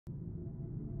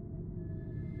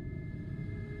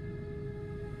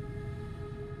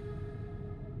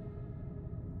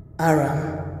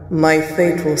Aram, my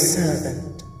faithful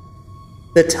servant,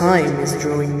 the time is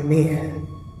drawing near.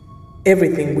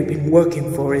 Everything we've been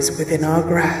working for is within our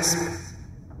grasp.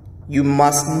 You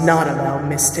must not allow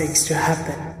mistakes to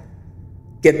happen.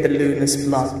 Get the luna's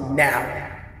blood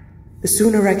now. The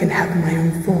sooner I can have my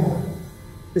own form,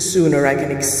 the sooner I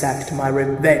can exact my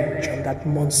revenge on that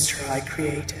monster I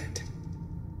created.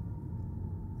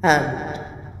 And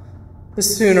the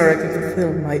sooner I can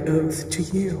fulfill my oath to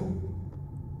you.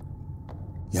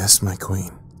 Yes, my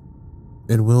queen.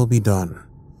 It will be done.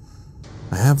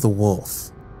 I have the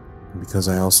wolf, and because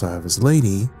I also have his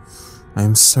lady, I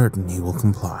am certain he will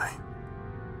comply.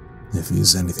 If he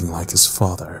is anything like his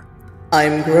father.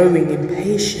 I'm growing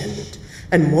impatient,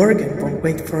 and Morrigan won't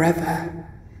wait forever.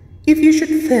 If you should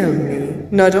fail me,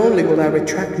 not only will I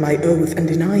retract my oath and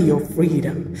deny your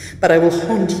freedom, but I will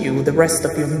haunt you the rest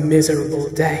of your miserable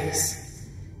days.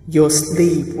 Your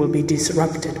sleep will be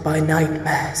disrupted by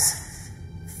nightmares.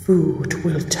 Food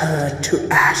will turn to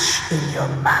ash in your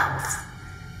mouth,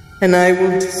 and I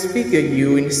will disfigure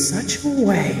you in such a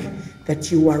way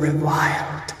that you are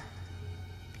reviled.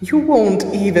 You won't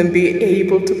even be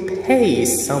able to pay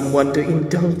someone to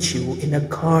indulge you in a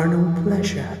carnal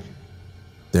pleasure.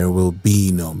 There will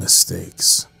be no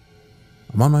mistakes.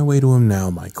 I'm on my way to him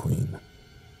now, my queen.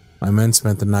 My men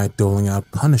spent the night doling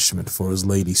out punishment for his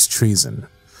lady's treason,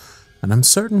 and I'm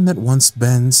certain that once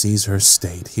Ben sees her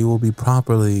state, he will be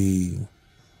properly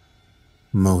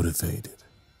motivated.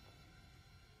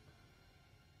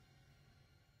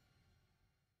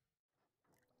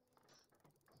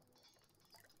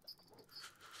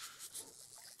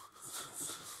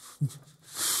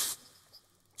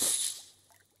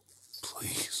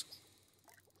 Please,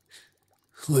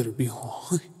 let her be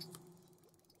alive.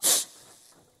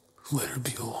 Let her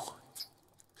be alive.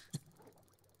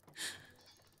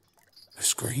 Her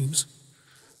screams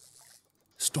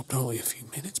stopped only a few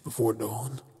minutes before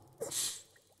dawn.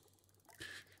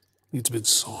 It's been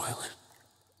silent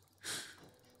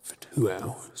for 2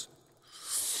 hours.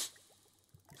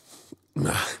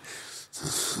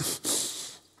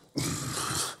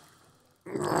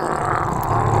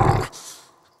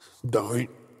 Don't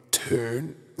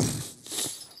turn.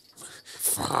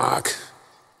 Fuck.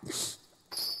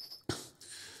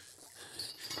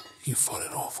 You fought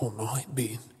it off all night,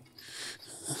 Ben.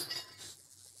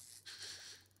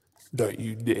 Don't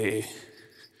you dare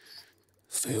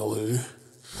fail her.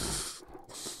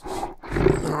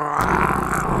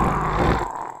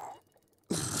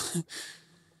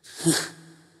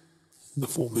 The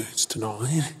full moon's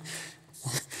tonight.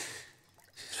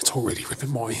 It's already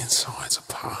ripping my insides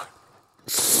apart.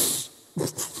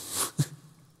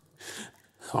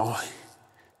 I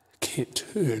can't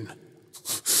turn.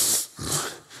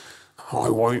 I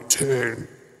won't turn.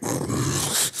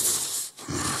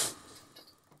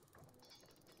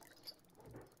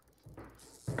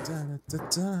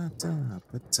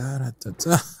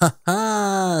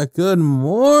 Good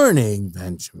morning,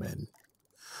 Benjamin.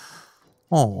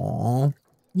 Aw,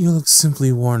 you look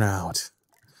simply worn out.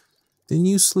 Didn't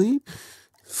you sleep?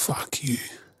 Fuck you.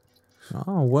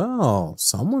 Oh, well,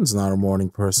 someone's not a morning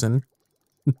person.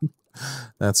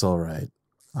 That's all right.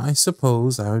 I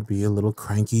suppose I would be a little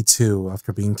cranky too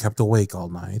after being kept awake all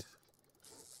night.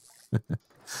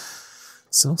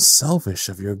 So selfish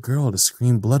of your girl to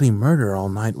scream bloody murder all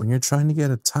night when you're trying to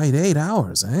get a tight 8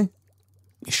 hours, eh?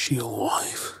 Is she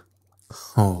alive?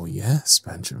 Oh, yes,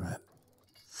 Benjamin.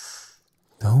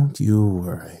 Don't you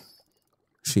worry.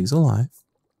 She's alive.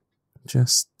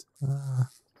 Just, a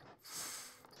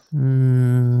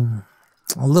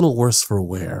little worse for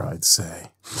wear, I'd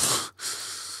say.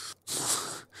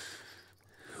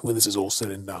 When this is all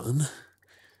said and done,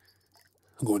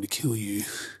 I'm going to kill you.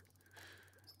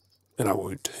 And I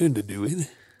won't turn to do it.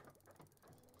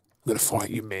 I'm going to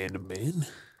fight you man to man.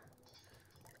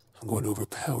 I'm going to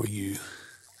overpower you.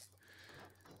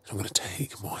 I'm going to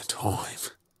take my time.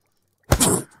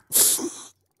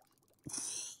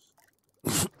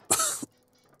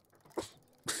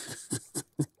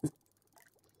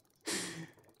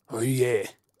 Oh yeah,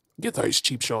 get those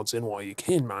cheap shots in while you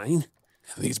can, man.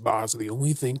 These bars are the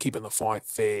only thing keeping the fight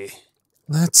fair.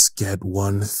 Let's get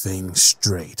one thing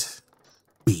straight,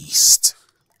 beast.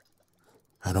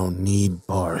 I don't need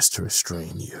bars to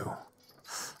restrain you.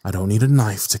 I don't need a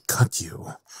knife to cut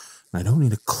you. I don't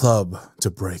need a club to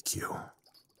break you.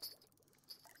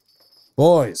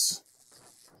 Boys,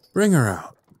 bring her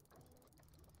out.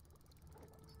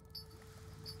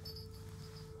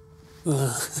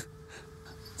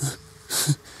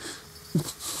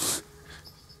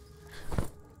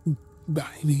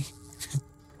 Baby.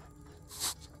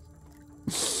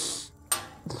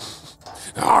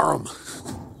 Aram.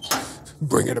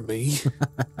 Bring her to me.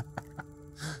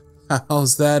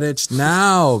 How's that itch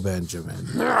now, Benjamin?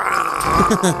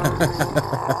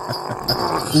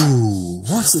 Ooh,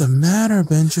 what's the matter,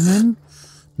 Benjamin?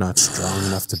 Not strong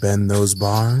enough to bend those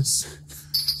bars?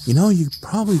 You know, you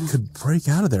probably could break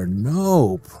out of there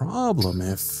no problem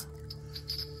if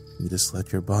you just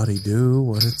let your body do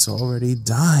what it's already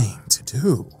dying to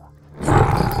do.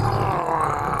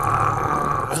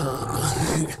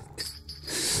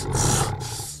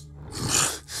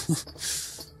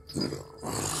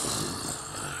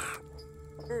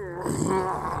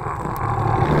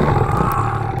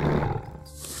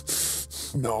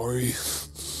 No.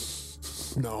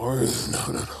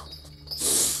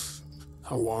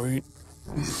 I won't.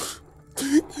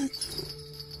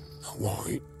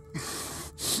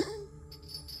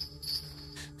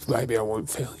 Baby, I won't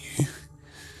fail you.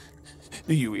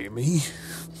 Do you hear me?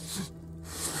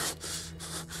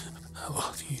 I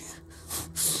love you.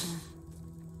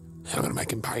 I'm gonna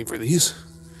make him pay for this.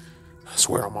 I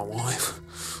swear on my wife.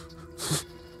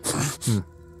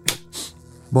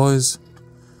 Boys,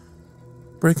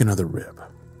 break another rib.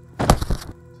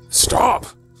 Stop!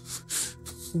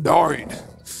 Don't!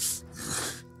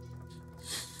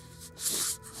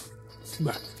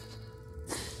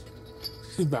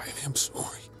 Baby, I'm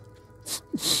sorry.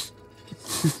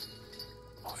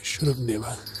 I should have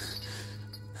never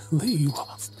let you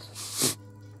off.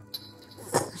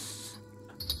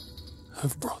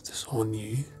 I've brought this on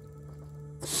you.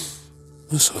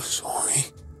 I'm so sorry.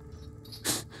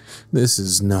 This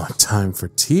is not time for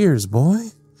tears,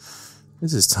 boy.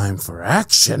 This is time for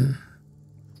action.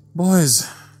 Boys,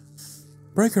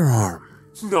 break her arm.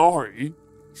 No.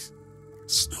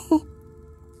 Stop.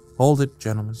 Hold it,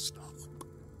 gentlemen. Stop.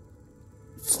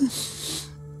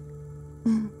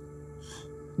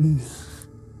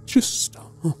 Just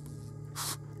stop.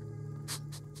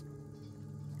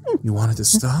 You wanted to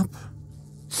stop?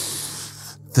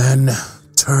 Then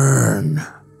turn.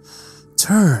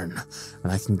 Turn,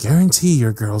 and I can guarantee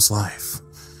your girl's life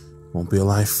won't be a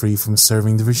life free from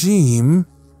serving the regime,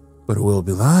 but it will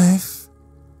be life.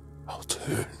 I'll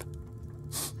turn.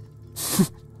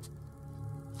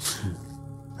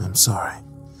 I'm sorry.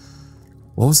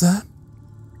 What was that?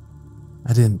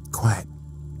 I didn't quite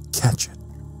catch it.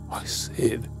 I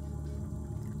said,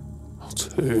 I'll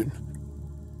turn.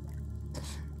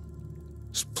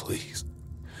 Just please,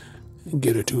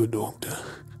 get her to a doctor.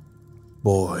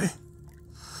 Boy,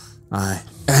 I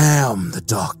am the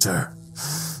doctor.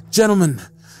 Gentlemen,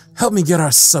 help me get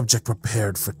our subject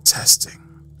prepared for testing.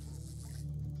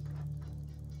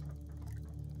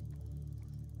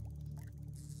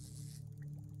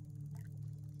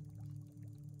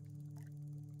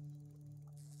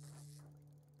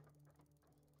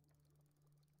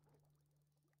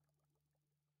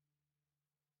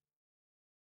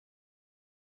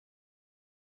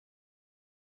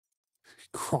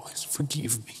 Christ,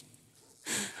 forgive me.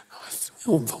 I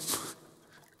failed them.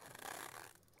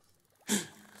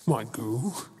 My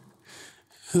girl,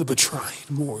 the betrayed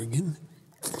Morrigan.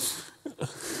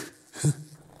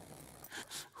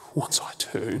 Once I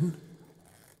turn,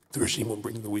 the regime will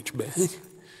bring the witch back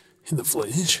in the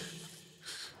flesh.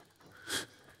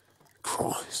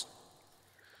 Christ,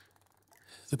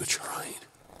 the betrayed.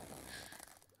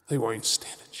 They won't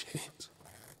stand a chance.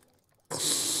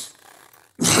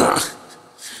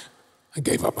 I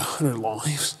gave up 100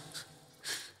 lives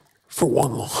for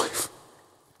one life.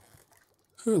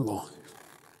 Her life.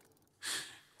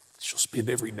 She'll spend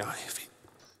every day of it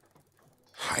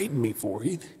hating me for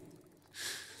it.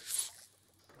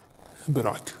 But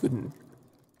I couldn't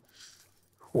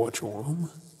watch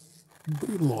Orm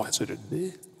brutalize her to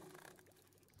death.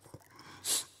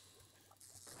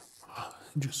 I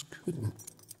just couldn't.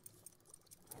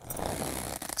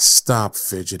 Stop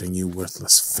fidgeting, you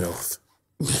worthless filth.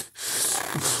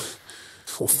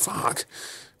 Well, fuck.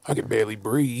 I can barely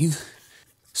breathe.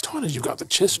 As tight as you've got the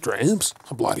chest straps,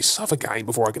 I'm bloody suffocating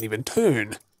before I can even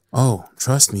turn. Oh,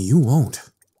 trust me, you won't.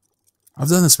 I've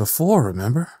done this before,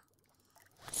 remember?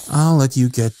 I'll let you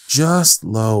get just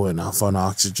low enough on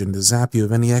oxygen to zap you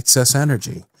of any excess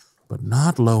energy, but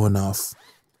not low enough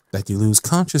that you lose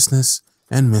consciousness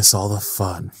and miss all the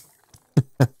fun.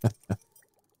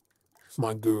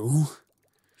 My girl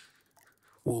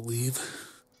will live.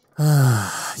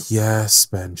 Yes,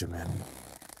 Benjamin.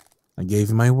 I gave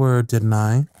you my word, didn't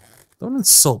I? Don't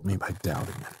insult me by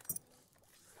doubting it.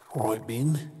 Right,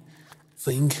 Ben.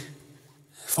 Think.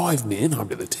 5 men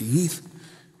under the teeth.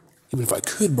 Even if I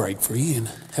could break free and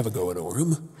have a go at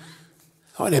Orm,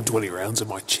 I'd have 20 rounds in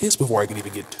my chest before I could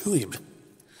even get to him.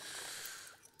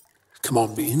 Come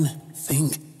on, Ben.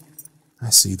 Think.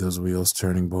 I see those wheels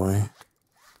turning, boy.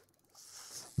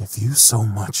 If you so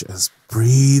much as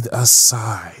breathe a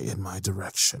sigh in my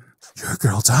direction, your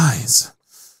girl dies.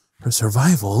 Her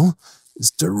survival is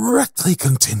directly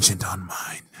contingent on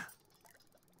mine.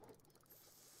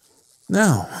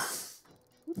 Now,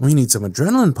 we need some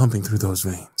adrenaline pumping through those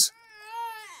veins.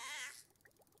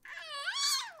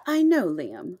 I know,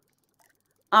 Liam.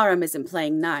 Aram isn't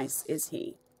playing nice, is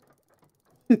he?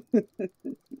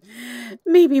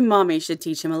 Maybe Mommy should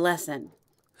teach him a lesson.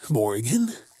 Morrigan?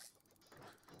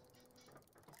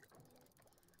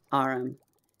 Aram,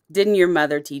 didn't your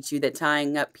mother teach you that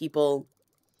tying up people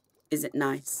isn't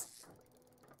nice?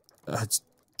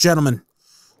 Gentlemen,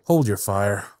 hold your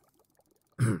fire.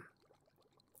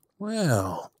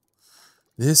 Well,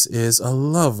 this is a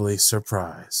lovely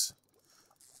surprise.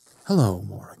 Hello,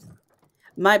 Morrigan.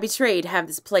 My betrayed have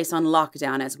this place on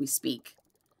lockdown as we speak.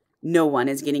 No one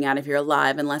is getting out of here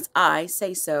alive unless I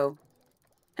say so.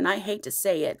 And I hate to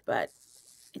say it, but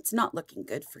it's not looking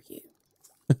good for you.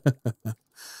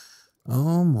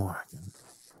 Oh, Morrigan.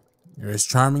 You're as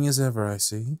charming as ever, I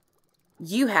see.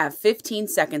 You have 15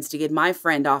 seconds to get my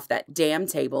friend off that damn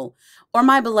table, or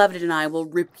my beloved and I will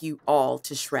rip you all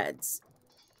to shreds.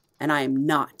 And I am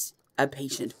not a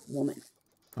patient woman.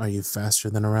 Are you faster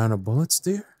than a round of bullets,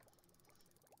 dear?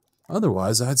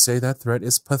 Otherwise, I'd say that threat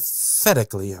is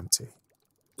pathetically empty.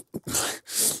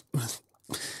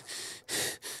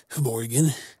 Morrigan,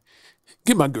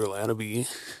 get my girl out of here.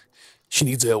 She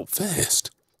needs help fast.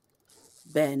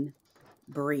 Ben,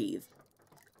 breathe.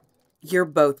 You're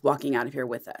both walking out of here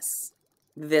with us.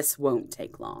 This won't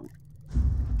take long.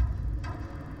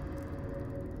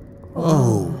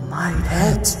 Oh, my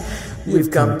pet.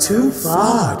 We've come too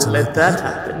far to let that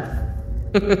happen.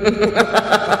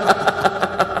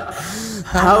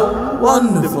 How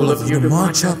wonderful of you to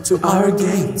march up to our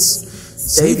gates,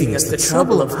 saving us the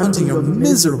trouble of hunting your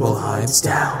miserable hides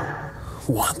down.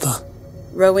 What the?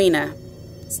 Rowena,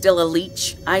 still a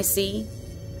leech, I see.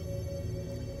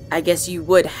 I guess you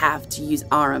would have to use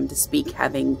Aram to speak,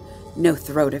 having no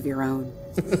throat of your own.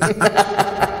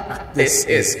 This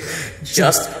is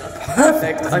just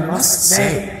perfect, I must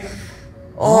say.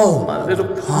 All my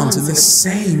little pawns in the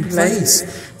same place,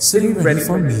 sitting ready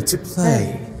for me to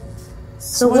play.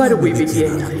 So why don't we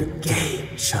begin our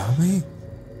game, shall we?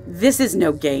 This is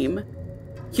no game.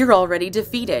 You're already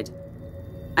defeated.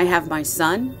 I have my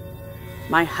son,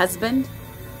 my husband,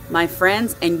 my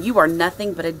friends, and you are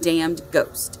nothing but a damned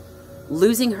ghost,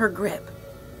 losing her grip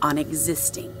on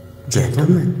existing.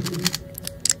 Gentlemen.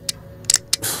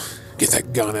 Get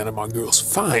that gun out of my girl's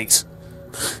face.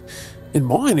 And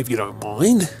mine, if you don't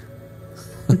mind.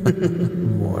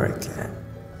 Morrigan.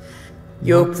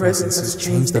 Your presence has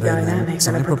changed the dynamics,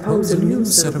 and I propose a new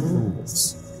set of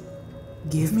rules.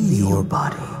 Give me your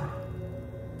body,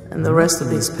 and the rest of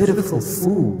these pitiful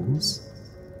fools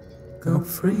go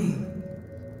free.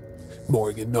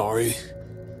 Morrigan, Nari.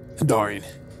 Darn,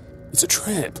 it's a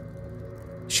trap.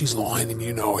 She's lying and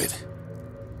you know it.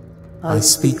 I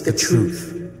speak the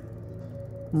truth.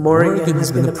 Morrigan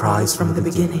has been the prize from the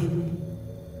beginning.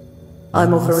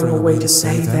 I'm offering a way to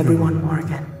save everyone,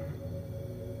 Morrigan.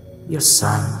 Your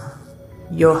son,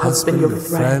 your husband, your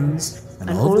friends, and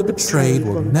all the betrayed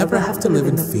will never have to live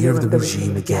in fear of the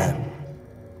regime again.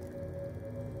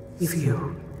 If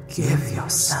you give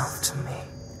yourself to me.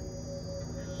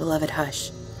 Beloved,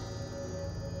 hush.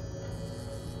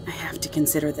 I have to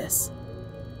consider this.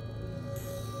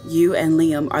 You and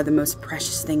Liam are the most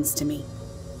precious things to me.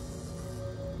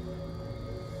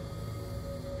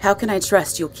 How can I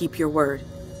trust you'll keep your word?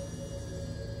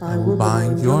 I will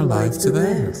bind your life to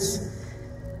theirs.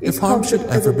 If harm should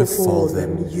ever befall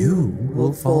them, you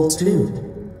will fall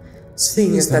too.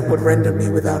 Seeing as that would render me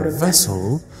without a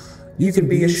vessel, you can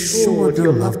be assured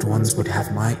your loved ones would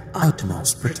have my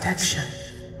utmost protection.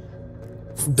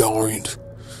 Darned.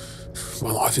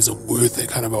 My life isn't worth that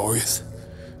kind of oath.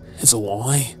 It's a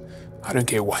lie. I don't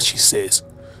care what she says.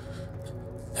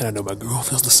 And I know my girl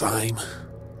feels the same.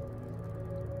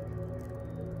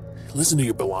 Listen to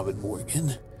your beloved,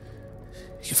 Morrigan.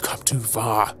 You've come too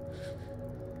far.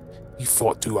 You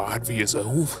fought too hard for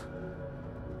yourself.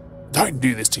 Don't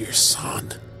do this to your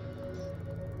son.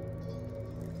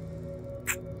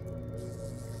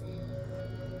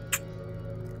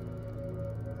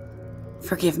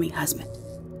 Forgive me, husband.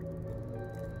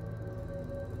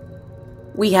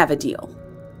 We have a deal.